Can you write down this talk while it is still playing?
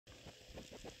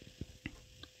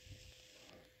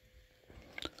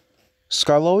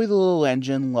Skarloey the little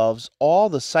engine loves all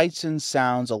the sights and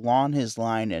sounds along his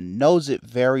line and knows it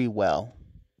very well.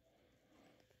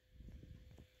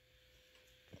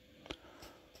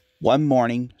 One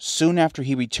morning, soon after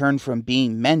he returned from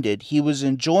being mended, he was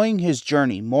enjoying his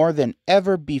journey more than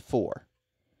ever before.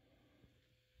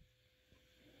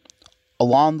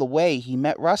 Along the way, he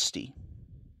met Rusty.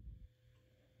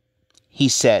 He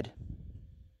said.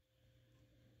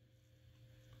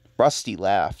 Rusty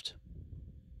laughed.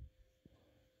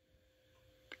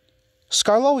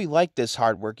 Skarloey liked this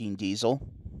hard-working diesel,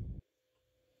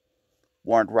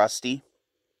 warned Rusty.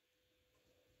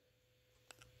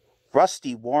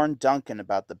 Rusty warned Duncan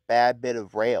about the bad bit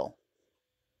of rail.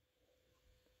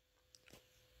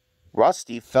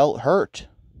 Rusty felt hurt.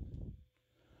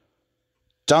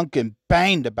 Duncan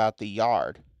banged about the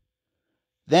yard.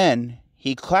 Then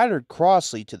he clattered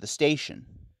crossly to the station.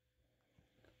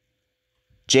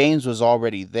 James was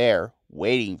already there,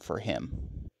 waiting for him.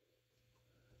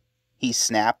 He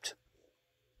snapped,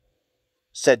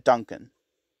 said Duncan.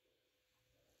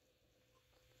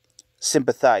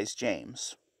 Sympathized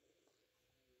James.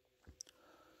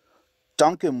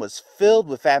 Duncan was filled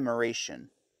with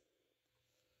admiration.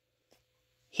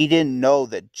 He didn't know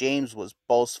that James was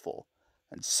boastful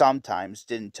and sometimes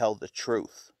didn't tell the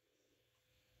truth.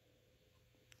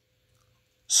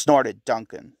 Snorted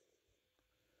Duncan.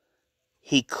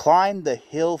 He climbed the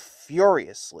hill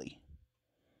furiously.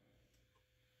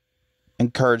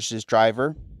 Encouraged his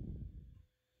driver.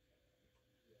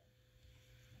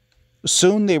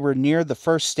 Soon they were near the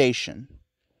first station.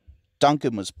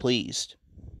 Duncan was pleased.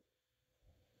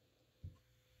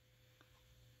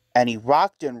 And he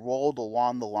rocked and rolled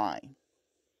along the line.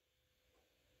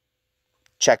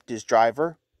 Checked his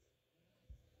driver.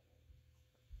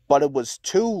 But it was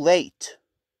too late.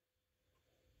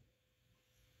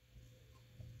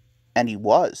 And he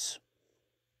was,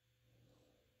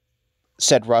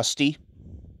 said Rusty.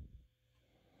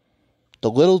 The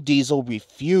little diesel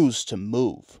refused to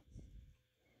move,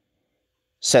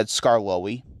 said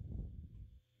Skarloey.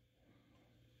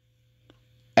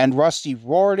 And Rusty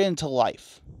roared into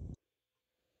life.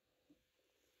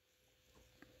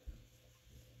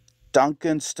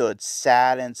 Duncan stood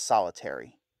sad and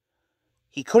solitary.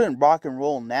 He couldn't rock and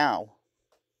roll now,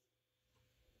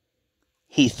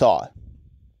 he thought.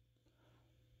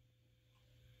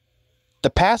 The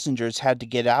passengers had to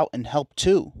get out and help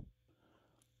too.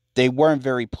 They weren't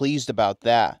very pleased about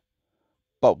that,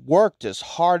 but worked as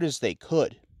hard as they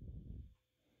could.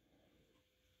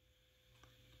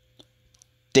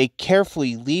 They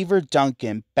carefully levered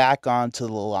Duncan back onto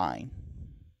the line.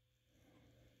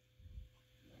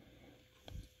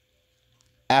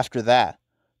 After that,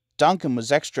 Duncan was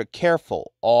extra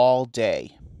careful all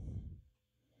day.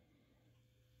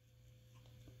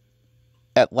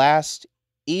 At last,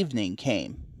 evening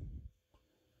came.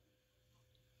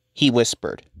 He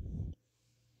whispered.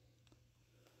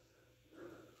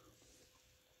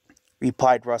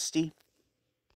 Replied Rusty.